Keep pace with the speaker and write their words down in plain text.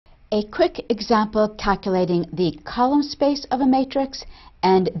A quick example calculating the column space of a matrix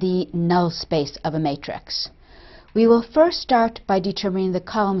and the null space of a matrix. We will first start by determining the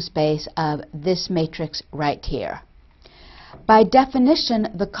column space of this matrix right here. By definition,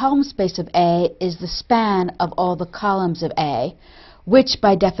 the column space of A is the span of all the columns of A, which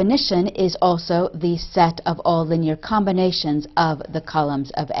by definition is also the set of all linear combinations of the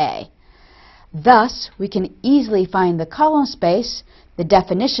columns of A. Thus, we can easily find the column space. The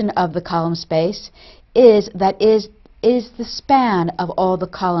definition of the column space is the span of all the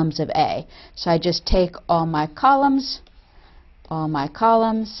columns of A. So I just take all my columns,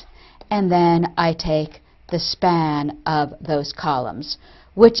 and then I take the span of those columns,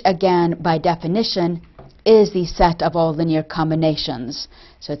 which again, by definition, is the set of all linear combinations.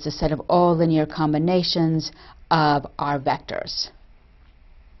 So it's a set of all linear combinations of our vectors.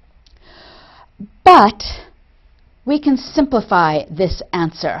 But we can simplify this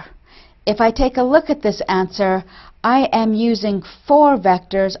answer. If I take a look at this answer, I am using 4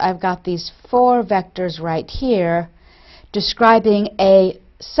 vectors. I've got these 4 vectors right here describing a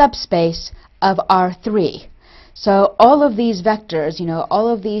subspace of R3. So all of these vectors, all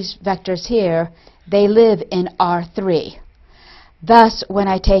of these vectors here, they live in R3. Thus, when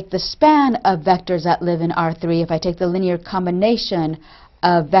I take the span of vectors that live in R3, if I take the linear combination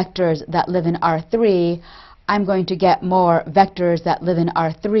of vectors that live in R3, I'm going to get more vectors that live in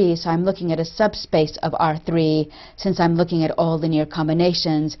R3, so I'm looking at a subspace of R3 since I'm looking at all linear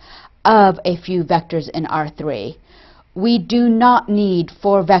combinations of a few vectors in R3. We do not need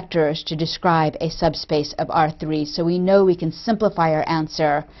 4 vectors to describe a subspace of R3, so we know we can simplify our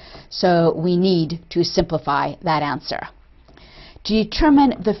answer, so we need to simplify that answer. To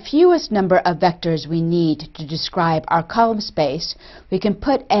determine the fewest number of vectors we need to describe our column space, we can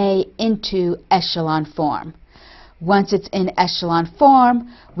put A into echelon form. Once it's in echelon form,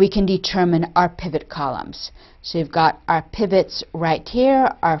 we can determine our pivot columns. So we've got our pivots right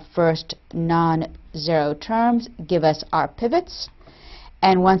here. Our first non-zero terms give us our pivots.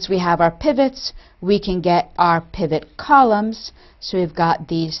 And once we have our pivots, we can get our pivot columns. So we've got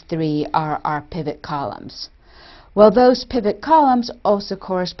these 3 are our pivot columns. Well, those pivot columns also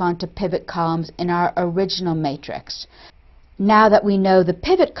correspond to pivot columns in our original matrix. Now that we know the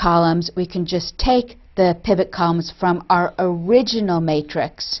pivot columns, we can just take the pivot columns from our original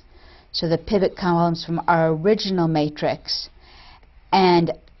matrix. So the pivot columns from our original matrix,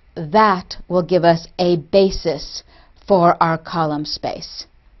 and that will give us a basis for our column space.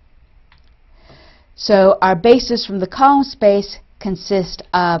 So our basis from the column space consist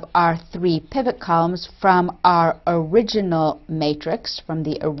of our 3 pivot columns from our original matrix,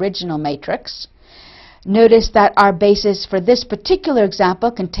 Notice that our basis for this particular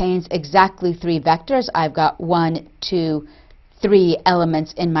example contains exactly 3 vectors. I've got 1, 2, 3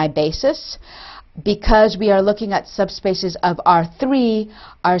 elements in my basis. Because we are looking at subspaces of R3,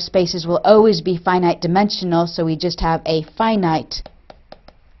 our spaces will always be finite dimensional, so we just have a finite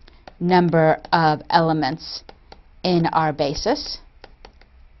number of elements in our basis.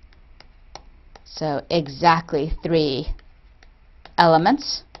 So exactly 3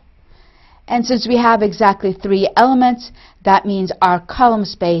 elements. And since we have exactly 3 elements, that means our column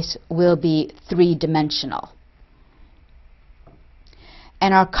space will be 3-dimensional.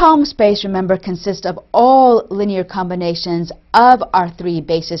 And our column space, remember, consists of all linear combinations of our 3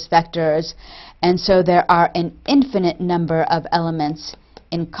 basis vectors. And so there are an infinite number of elements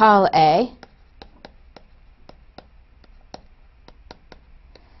in col A.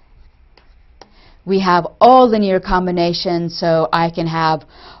 We have all linear combinations, so I can have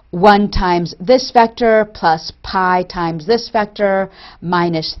 1 times this vector plus pi times this vector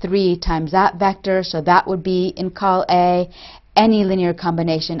minus 3 times that vector, so that would be in col A. Any linear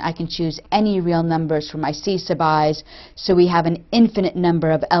combination, I can choose any real numbers for my C sub i's, so we have an infinite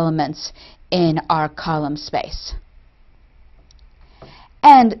number of elements in our column space.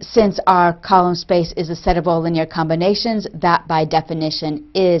 And since our column space is a set of all linear combinations, that by definition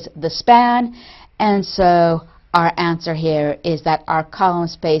is the span, and so our answer here is that our column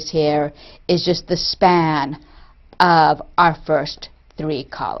space here is just the span of our first 3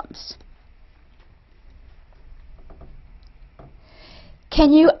 columns.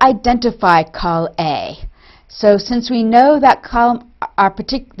 Can you identify col A? So since we know that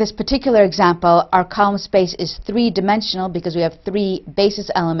this particular example, our column space is 3-dimensional because we have 3 basis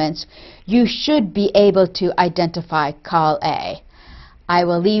elements, you should be able to identify col A. I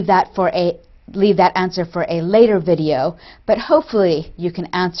will leave that answer for a later video, but hopefully you can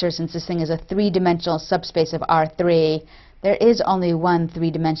answer, since this thing is a 3-dimensional subspace of R3. There is only one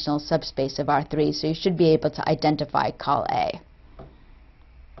 3-dimensional subspace of R3, so you should be able to identify col A.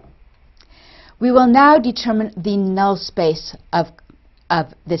 We will now determine the null space of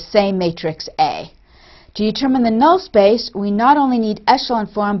the same matrix A. To determine the null space, we not only need echelon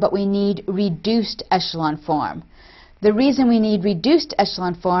form, but we need reduced echelon form. The reason we need reduced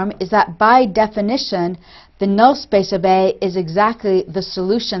echelon form is that by definition, the null space of A is exactly the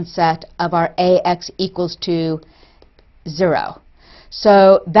solution set of our AX equals to 0.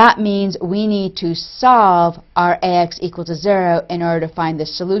 So that means we need to solve our AX equal to 0 in order to find the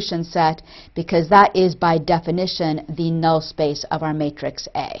solution set, because that is by definition the null space of our matrix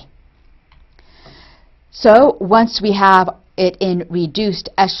A. So once we have it in reduced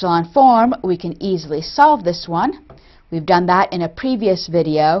echelon form, we can easily solve this one. We've done that in a previous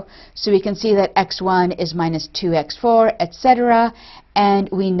video, so we can see that x1 is minus 2x4, etc., and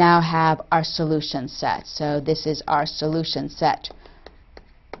we now have our solution set. So this is our solution set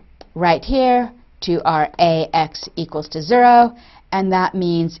right here to our AX equals to 0, and that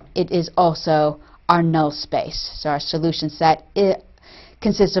means it is also our null space. So our solution set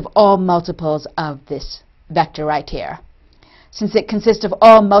consists of all multiples of this vector right here. Since it consists of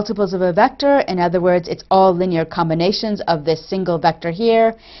all multiples of a vector, in other words, it's all linear combinations of this single vector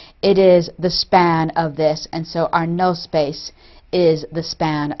here, it is the span of this, and so our null space is the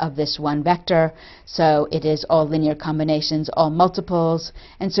span of this one vector. So it is all linear combinations, all multiples,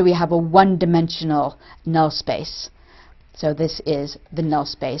 and so we have a one-dimensional null space. So this is the null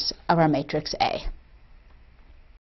space of our matrix A.